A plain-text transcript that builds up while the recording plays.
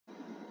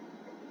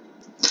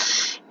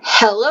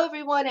Hello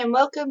everyone and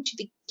welcome to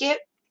the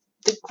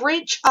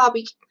Grinch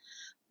Obby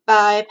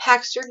by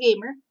Packstabber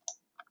Gamer.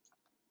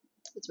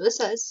 That's what it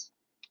says.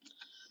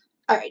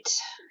 Alright,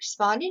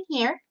 spawned in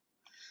here.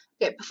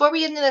 Okay, before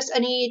we get into this, I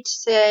need to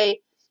say,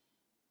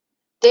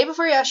 day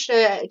before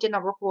yesterday I did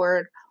not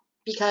record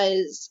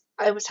because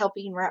I was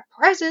helping wrap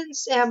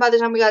presents, and by the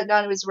time we got it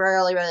done it was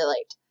really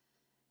late.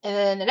 And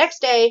then the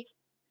next day,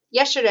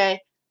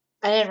 yesterday,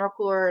 I didn't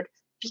record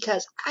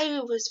because I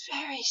was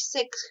very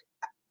sick.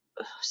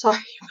 Sorry.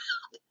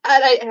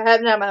 And I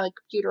haven't had my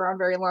computer on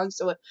very long,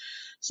 so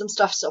some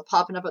stuff's still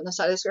popping up on the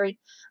side of the screen.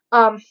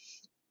 I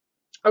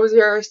was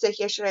very sick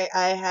yesterday.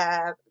 I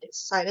have a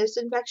sinus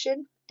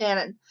infection,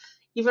 and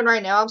even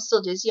right now I'm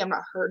still dizzy. I'm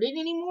not hurting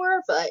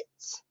anymore, but it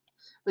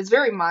was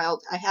very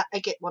mild. I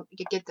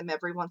get them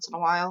every once in a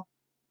while.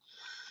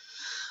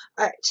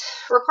 Alright,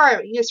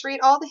 requirement. You just read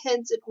all the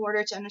hints in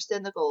order to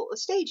understand the goal of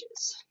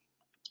stages.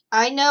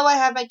 I know I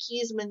have my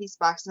keys in these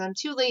boxes. I'm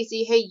too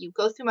lazy. Hey, you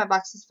go through my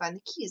boxes and find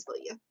the keys, will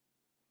you?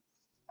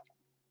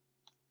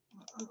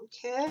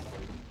 Okay.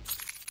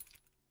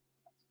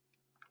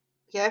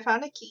 Okay, I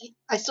found a key.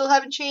 I still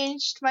haven't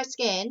changed my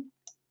skin.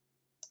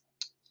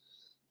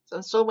 So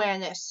I'm still wearing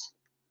this.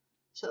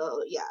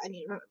 So yeah, I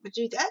need to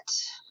do that.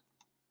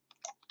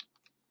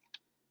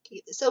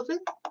 Get this open.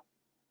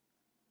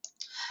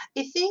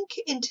 I think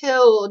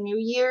until New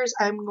Year's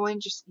I'm going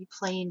to just be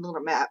playing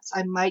little maps.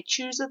 I might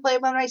choose to play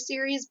one of my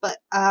series, but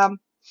I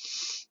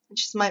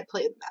just might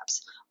play the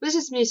maps. What is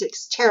this music?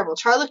 It's terrible.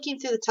 Try looking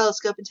through the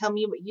telescope and tell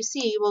me what you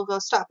see. We'll go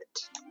stop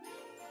it.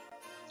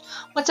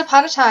 Once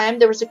upon a time,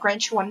 there was a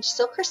Grinch who wanted to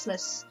steal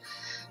Christmas.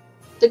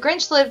 The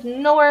Grinch lived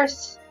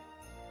north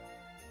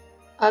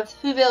of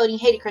Whoville and he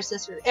hated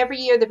Christmas. Every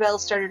year the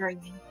bells started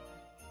ringing.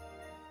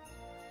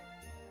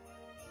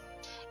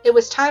 It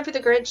was time for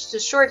the Grinch to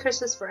destroy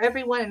Christmas for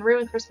everyone and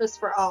ruin Christmas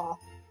for all.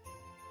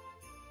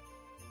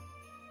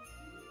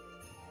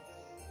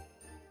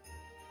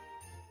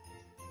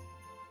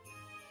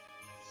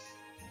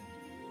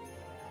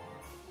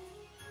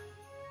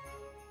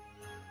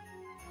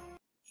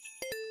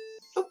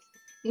 Oh.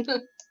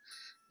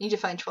 Need to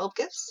find 12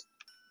 gifts.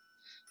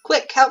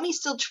 Quick, help me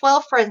steal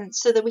 12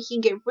 presents so that we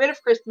can get rid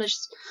of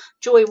Christmas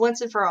joy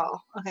once and for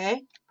all.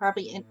 Okay?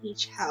 Probably in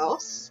each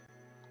house.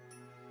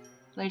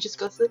 Can I just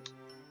go through?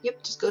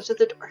 Yep, just go to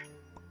the door.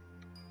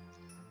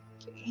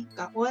 Okay,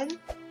 got one.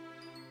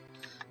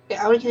 Okay,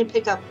 I only can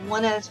pick up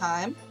one at a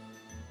time.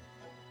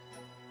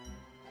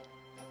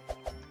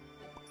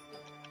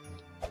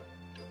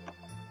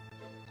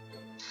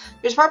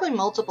 There's probably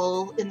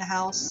multiple in the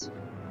houses.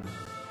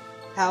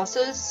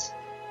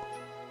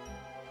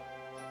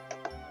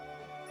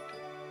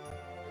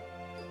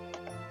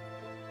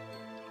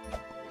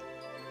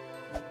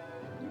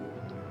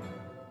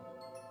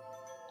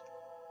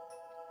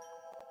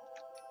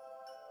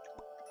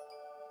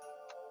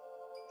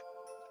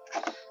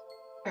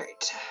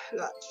 Alright, we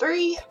got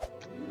 3.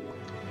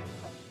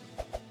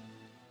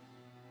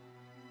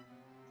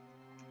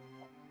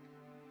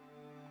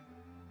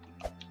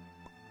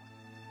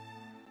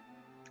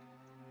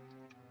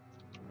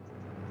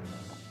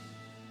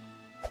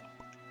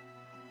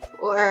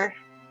 Or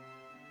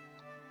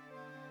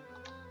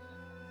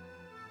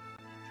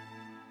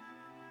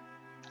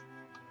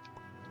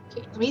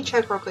okay, let me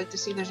check real quick to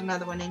see if there's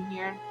another one in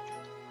here.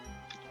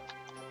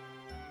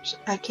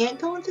 I can't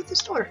go into the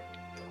store.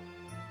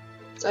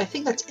 So I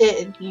think that's it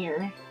in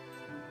here.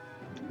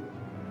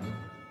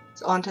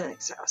 So on to the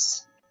next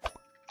house.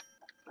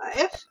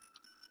 5.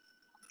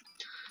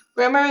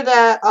 Remember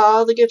that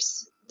all the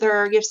gifts, there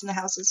are gifts in the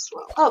houses as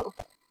well. Oh.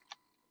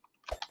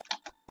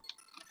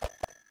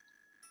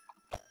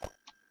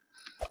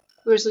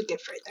 Where's the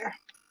gift right there?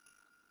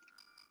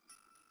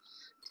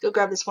 Let's go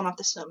grab this one off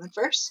the snowman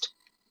first.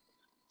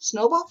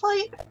 Snowball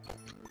fight?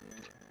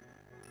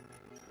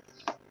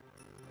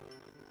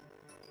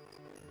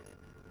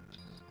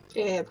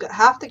 Okay, I've got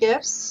half the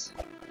gifts.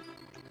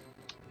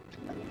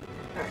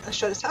 Alright, let's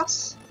try this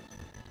house.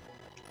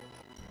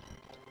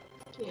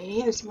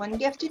 Okay, there's one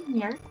gift in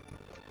here.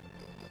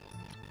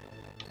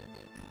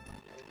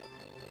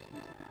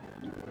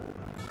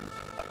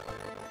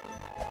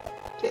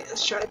 Okay,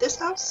 let's try this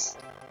house.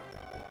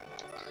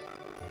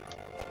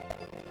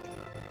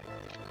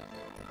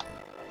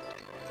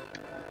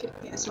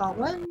 Okay, a small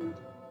one.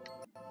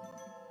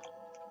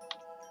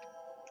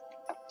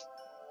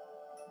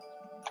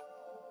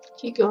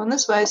 Keep going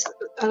this way. So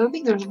I don't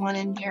think there's one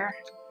in here.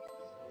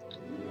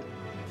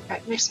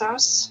 Alright, next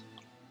house.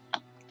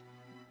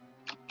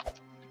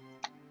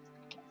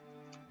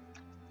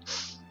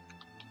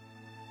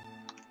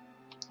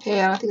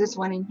 Okay, I don't think there's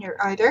one in here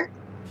either.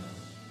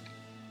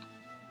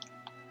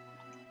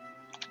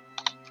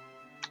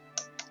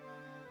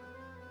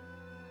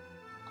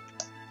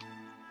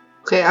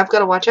 Okay, I've got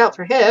to watch out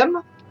for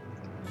him.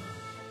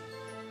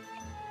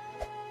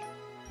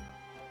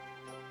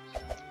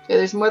 Okay,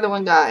 there's more than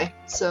one guy,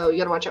 so you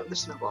gotta watch out for the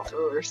snowball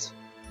throwers.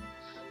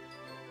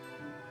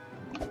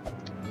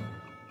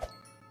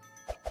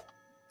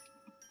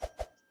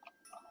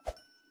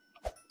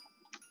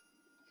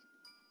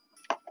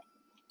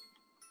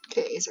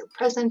 Okay, Is there a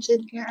present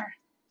in here?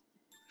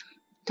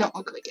 Don't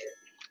look like it.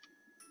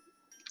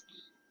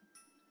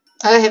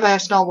 I have a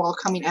snowball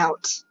coming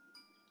out.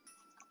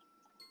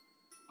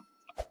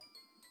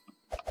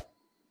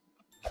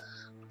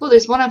 Oh,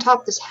 there's one on top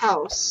of this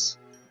house.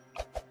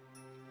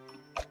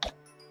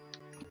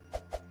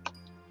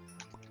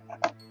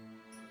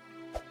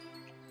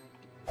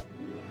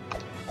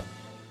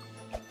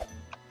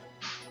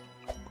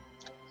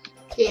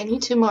 Okay, I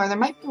need 2 more. There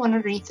might be one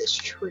underneath this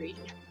tree.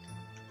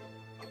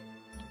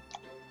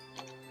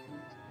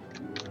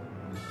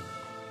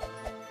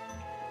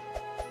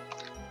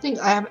 I think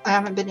I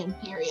haven't been in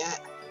here yet.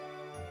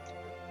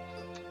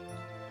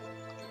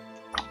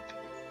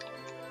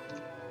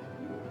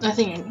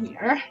 Nothing in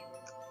here.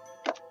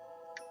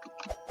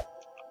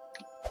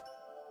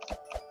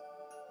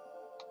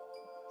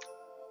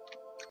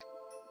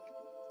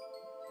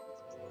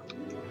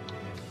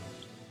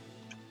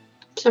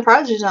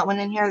 Surprised there's not one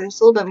in here. There's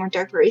a little bit more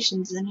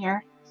decorations in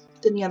here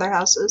than the other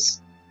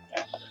houses.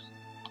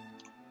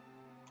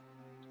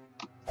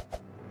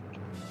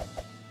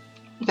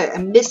 Okay,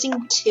 I'm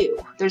missing 2.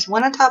 There's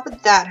one on top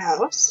of that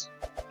house.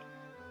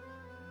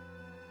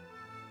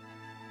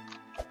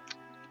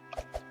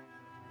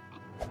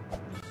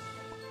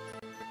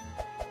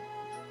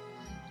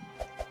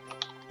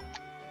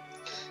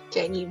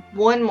 Okay, I need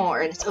 1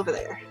 more, and it's over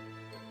there.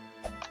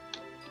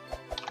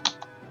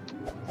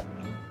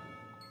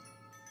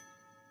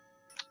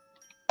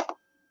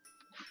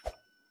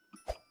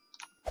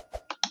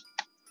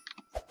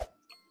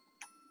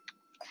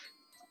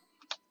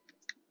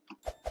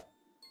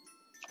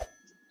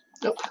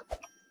 Nope.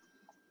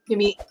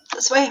 Maybe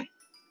this way.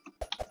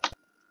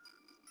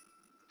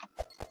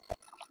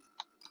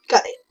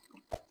 Got it.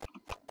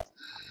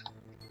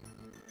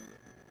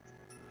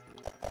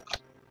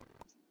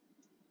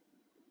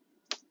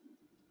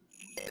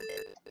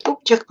 Oh,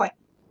 checkpoint.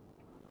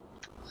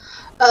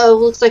 Oh,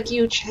 looks like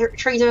you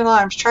triggered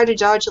alarms. Try to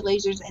dodge the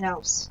lasers and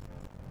else.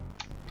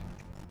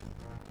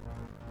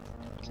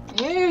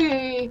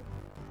 Hey.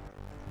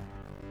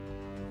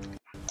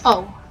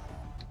 Oh.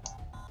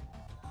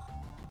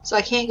 So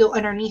I can't go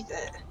underneath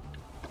it.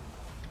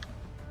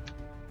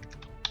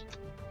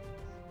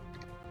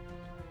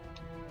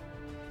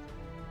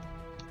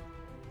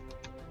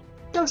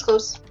 That was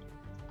close.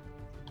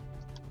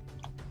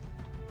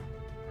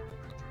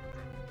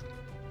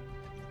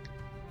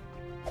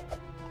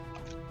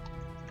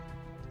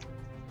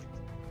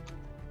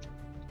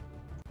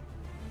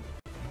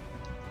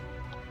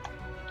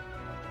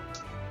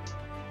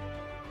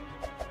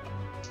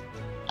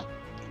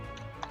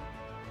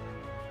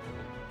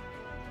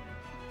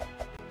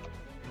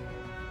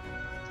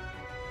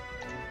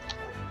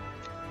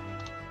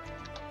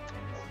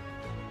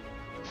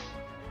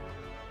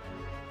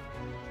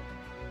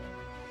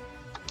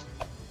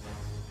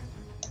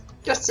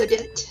 Yes, I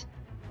did it.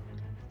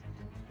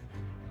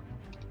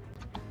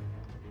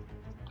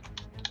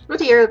 Oh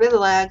dear, a bit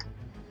of lag.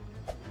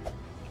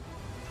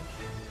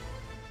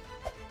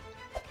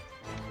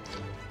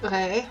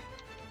 Okay.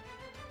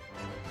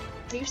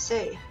 What do you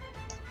say?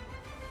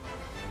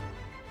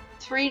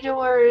 3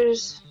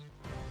 doors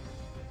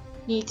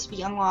need to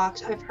be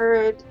unlocked. I've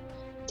heard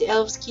the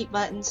elves keep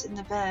buttons in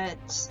the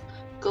vents.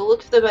 Go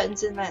look for the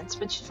buttons in the vents.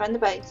 Once you find the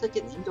button, click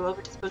it and go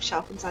over to the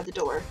bookshelf inside the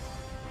door.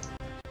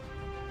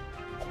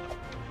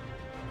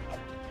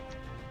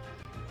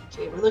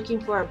 Okay, we're looking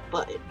for a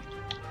button.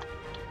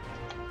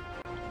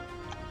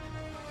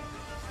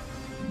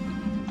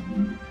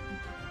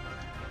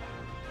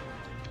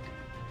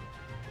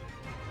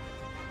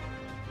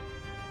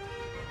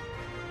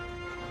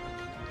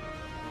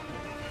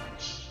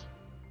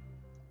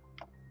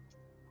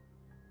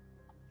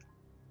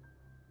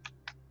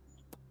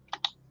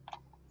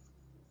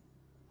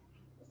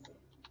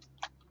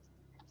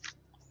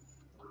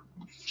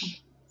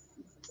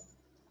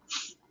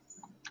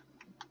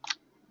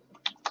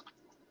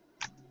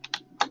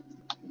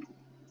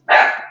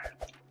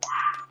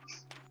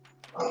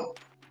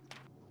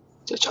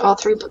 Search all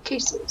 3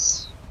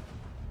 bookcases.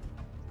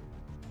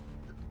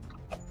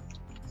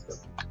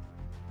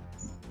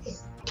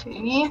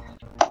 Okay.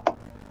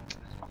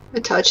 I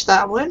touch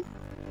that one.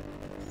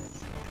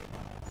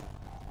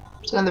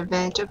 There's another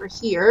vent over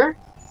here.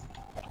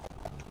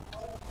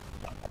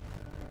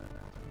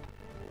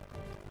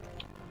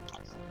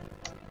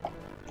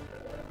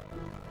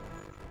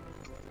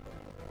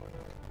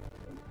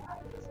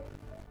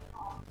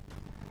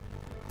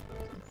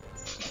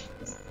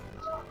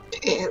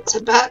 Okay, let's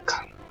head back.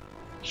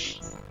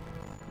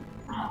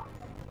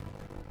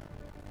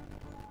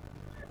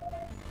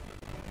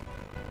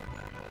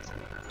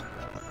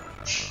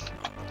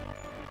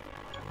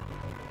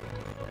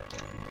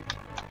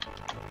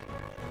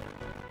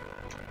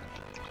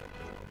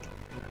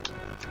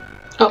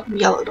 Oh,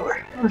 yellow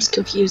door. I was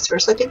confused for a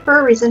second for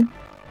a reason.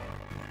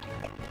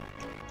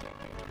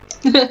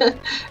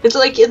 It's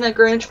like in the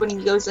Grinch when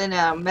he goes in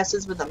and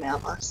messes with the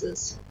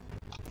mailboxes.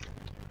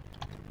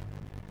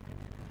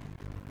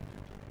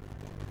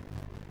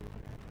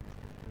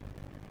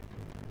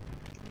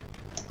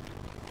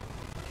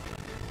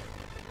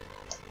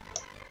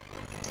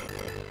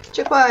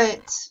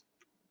 Checkpoint!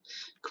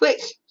 Quick!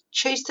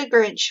 Chase the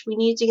Grinch. We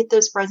need to get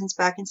those presents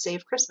back and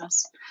save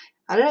Christmas.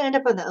 How did I end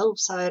up on the elf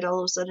side all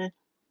of a sudden?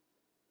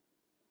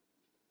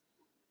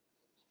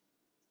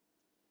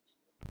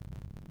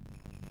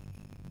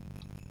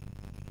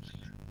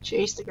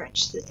 Chase the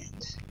Grinch to the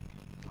end.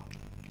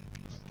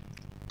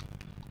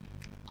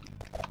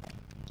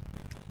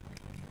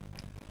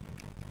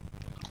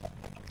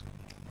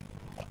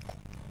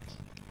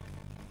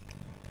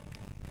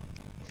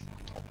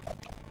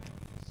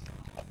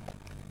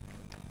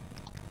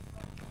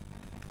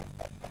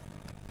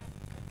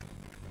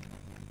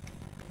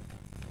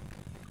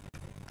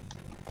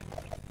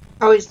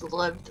 I always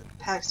loved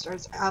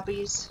Packstabber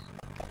Obbys.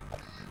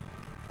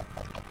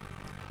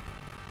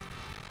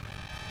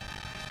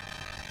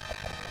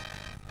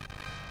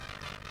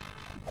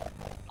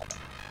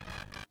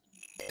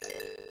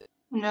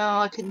 No,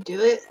 I couldn't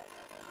do it.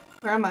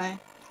 Where am I?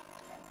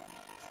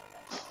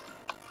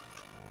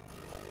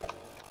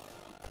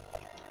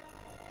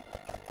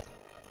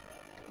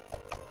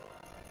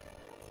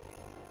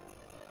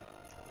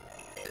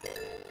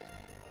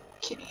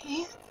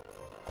 Okay.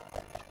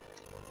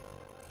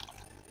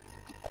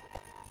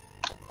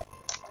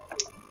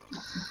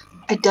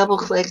 I double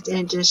clicked and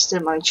it just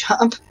did my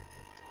jump.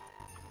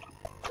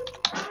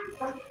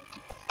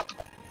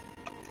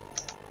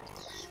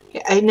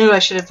 Yeah, I knew I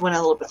should have went a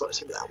little bit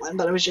closer to that one,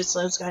 but I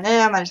was going,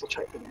 I might as well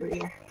try it over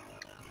here.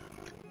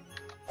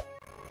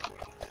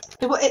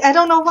 I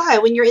don't know why.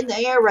 When you're in the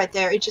air right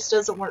there, it just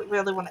doesn't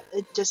really want to.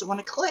 It doesn't want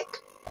to click.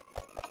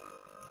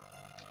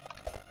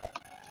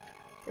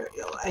 There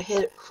we go. I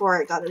hit it before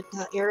I got into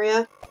that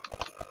area.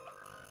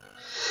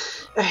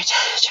 All right,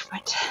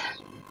 checkpoint.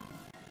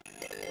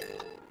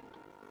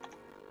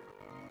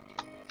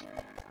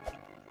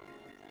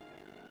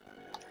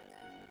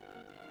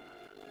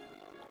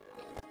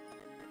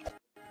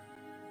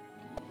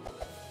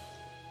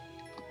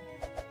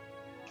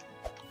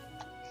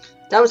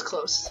 That was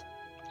close.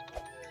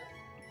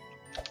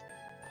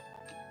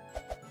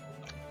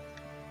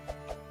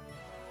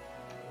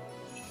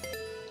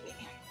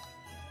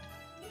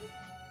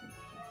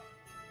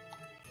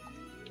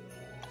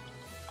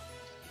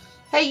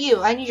 Hey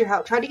you, I need your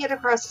help. Try to get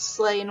across the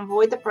sleigh and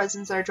avoid the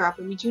presents that are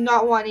dropping. We do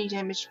not want any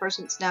damaged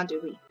presents now, do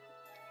we?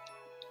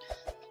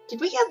 Did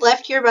we get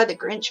left here by the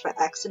Grinch by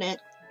accident?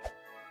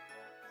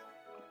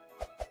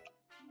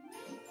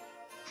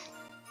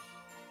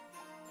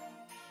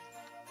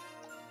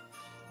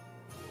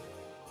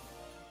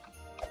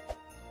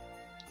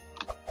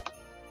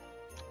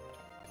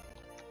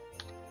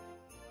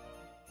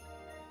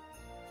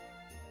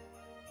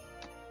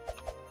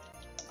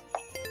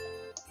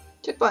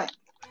 Checkpoint.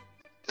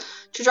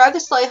 To drive the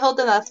sleigh, hold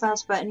the left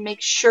mouse button.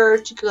 Make sure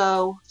to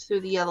go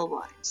through the yellow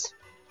lines.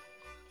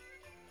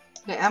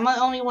 Okay, I'm the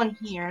only one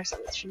here, so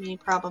it shouldn't be any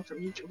problem for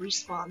me to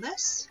respawn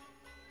this.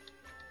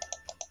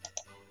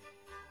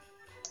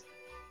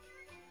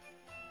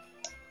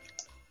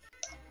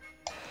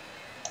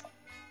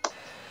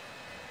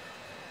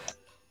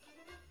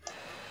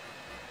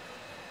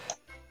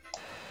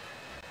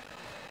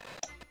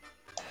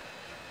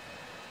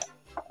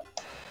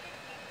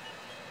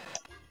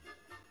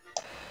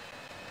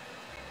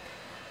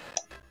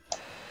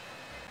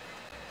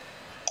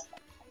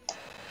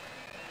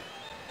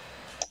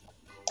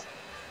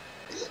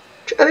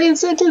 Driving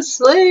Santa's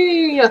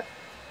sleigh! I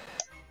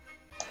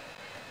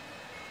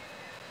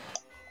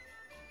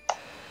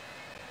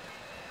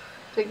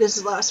think this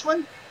is the last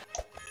one.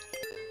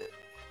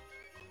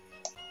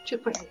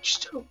 Checkpoint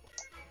reached. Oh.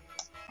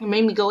 It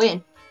made me go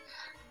in.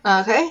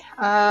 Okay,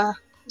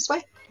 this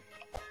way.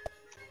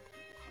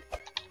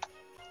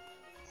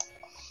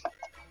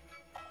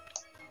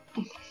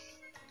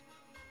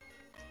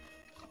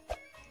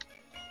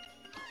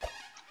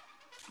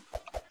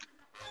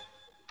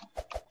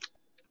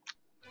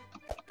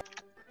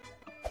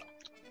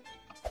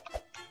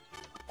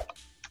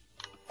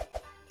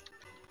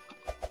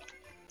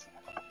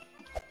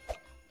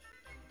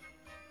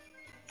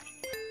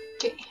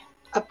 Okay,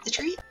 up the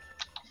tree.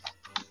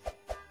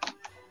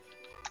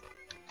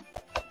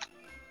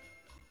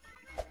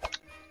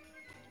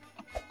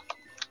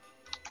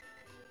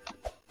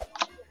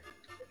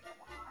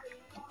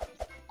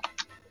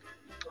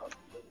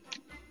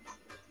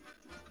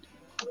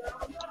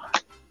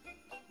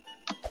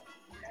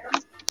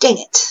 Dang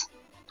it.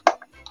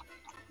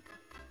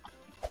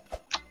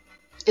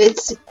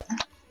 It's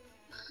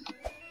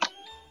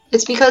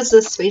because the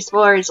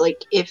spacebar is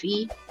like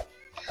iffy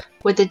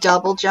with the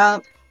double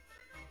jump.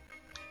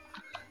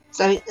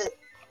 So if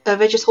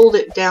I just hold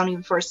it down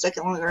even for a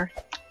second longer,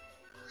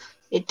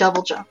 it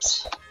double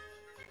jumps.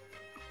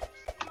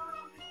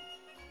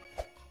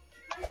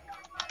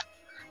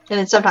 And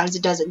then sometimes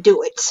it doesn't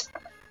do it.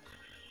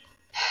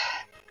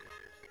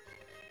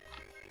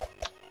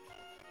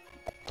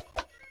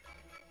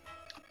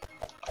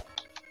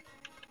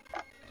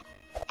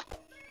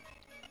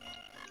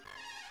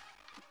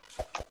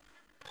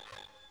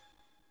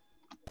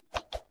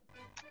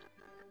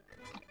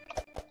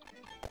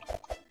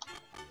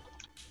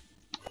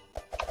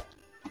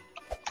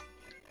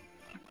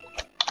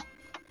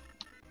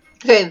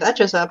 Okay, that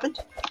just happened.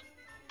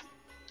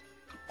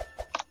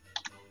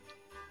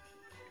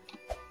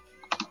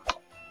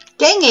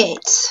 Dang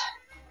it!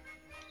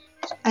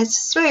 I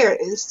swear,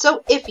 it's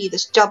so iffy,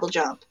 this double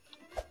jump.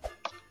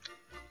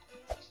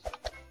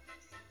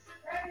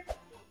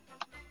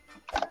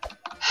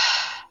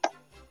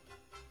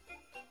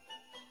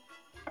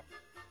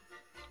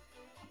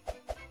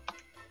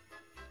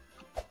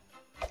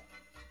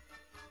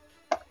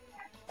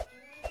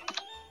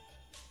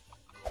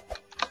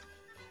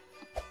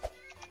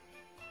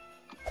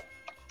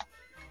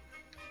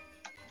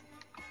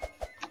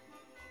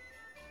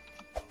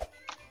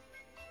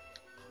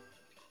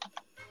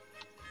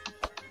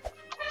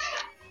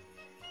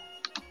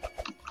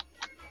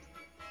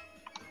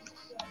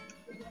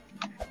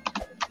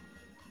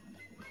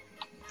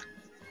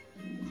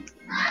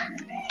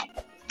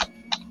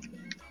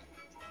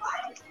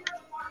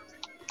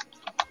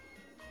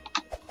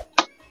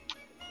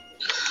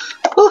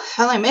 Whew,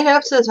 finally made it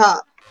up to the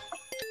top.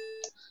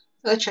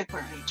 The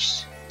checkpoint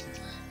reached.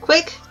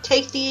 Quick,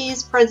 take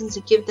these presents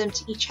and give them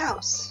to each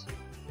house.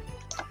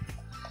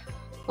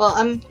 Well,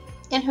 in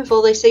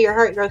Whoville they say your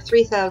heart grew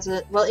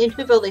 3,000. Well, in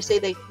Whoville they say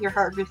that your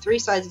heart grew 3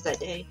 sizes that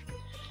day.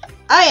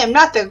 I am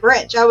not the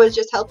Grinch. I was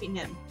just helping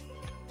him.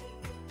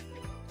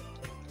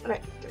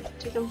 Alright,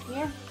 take him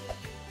here.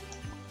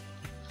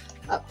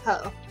 Oh,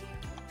 hello.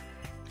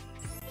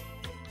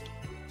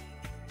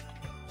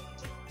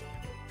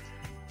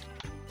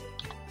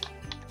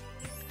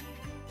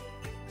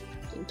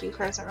 Thank you,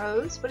 Crescent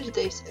Rose. What did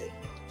they say?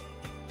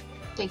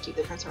 Thank you,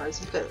 the Crescent Rose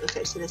is good.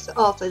 Okay, so this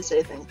all says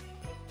the same thing.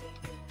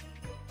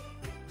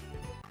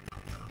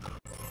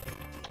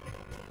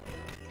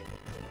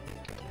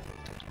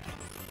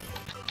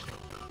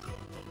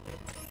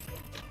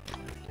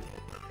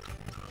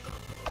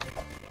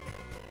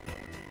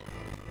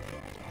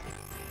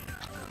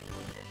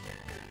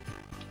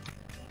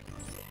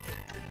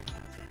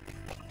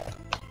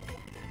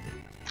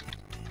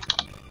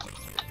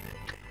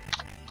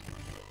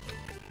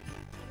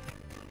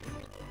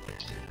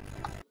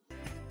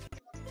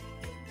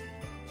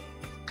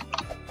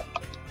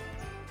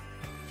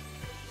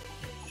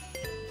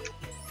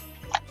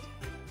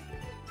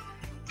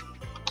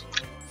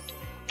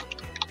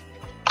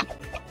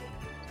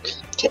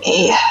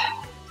 Okay.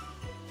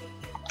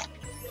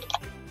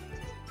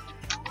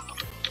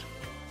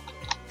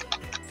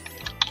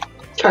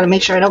 Try to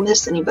make sure I don't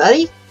miss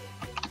anybody.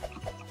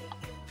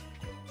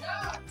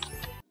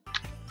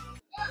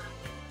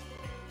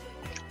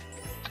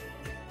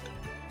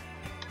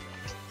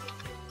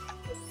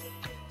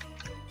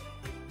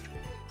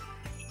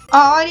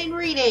 Oh, I didn't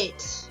read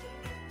it.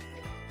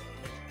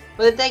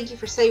 Well, then thank you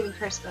for saving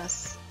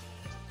Christmas.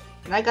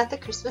 And I got the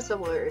Christmas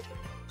award.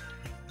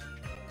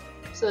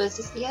 So is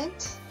this the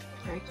end?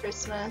 Merry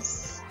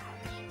Christmas.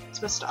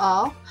 Christmas to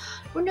all.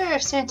 Wonder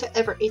if Santa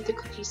ever ate the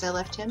cookies I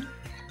left him.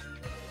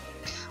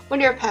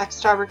 Wonder if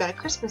Packstabber got a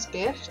Christmas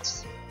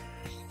gift.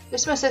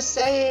 Christmas is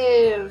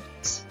saved.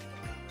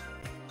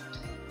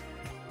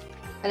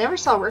 I never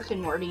saw Rick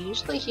and Morty.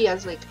 Usually he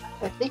has like,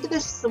 I think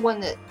this is the one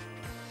that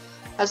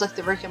has like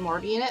the Rick and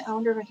Morty in it. I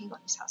wonder if I can go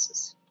in these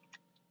houses.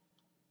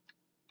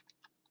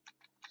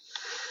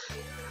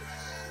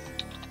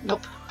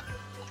 Nope.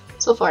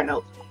 So far,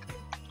 nope.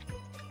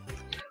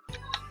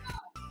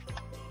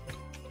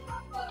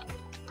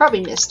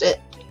 Probably missed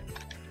it.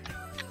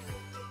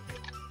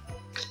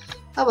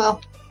 Oh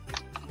well.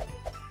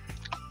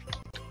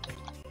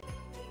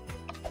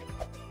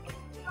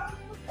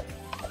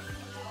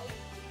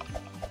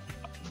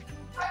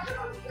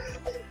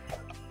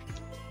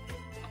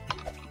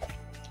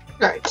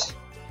 Alright.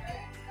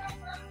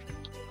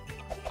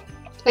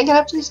 Can I get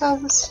up to these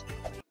houses?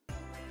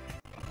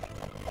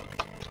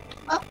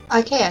 Oh,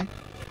 I can.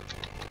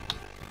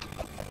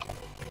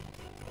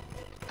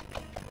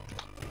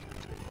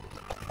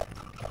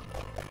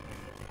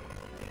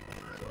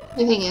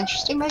 Anything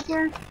interesting back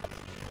here?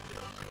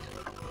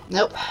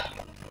 Nope.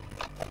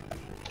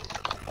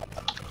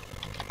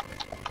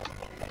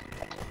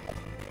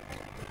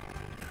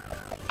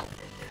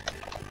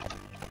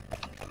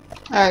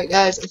 Alright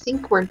guys, I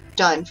think we're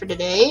done for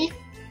today.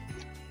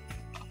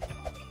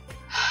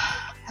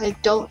 I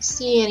don't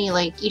see any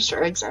like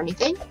Easter eggs or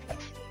anything.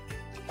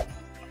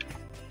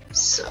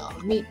 So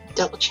let me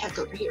double check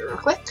over here real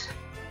quick.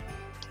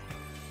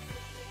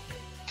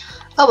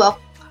 Oh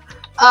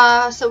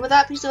well. So with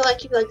that, please do like,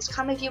 keep likes,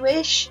 comment if you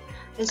wish,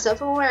 and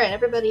self-aware, and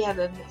everybody have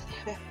a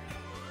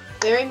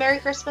very Merry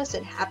Christmas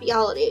and Happy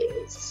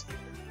Holidays.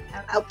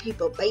 I'm out,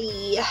 people.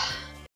 Bye.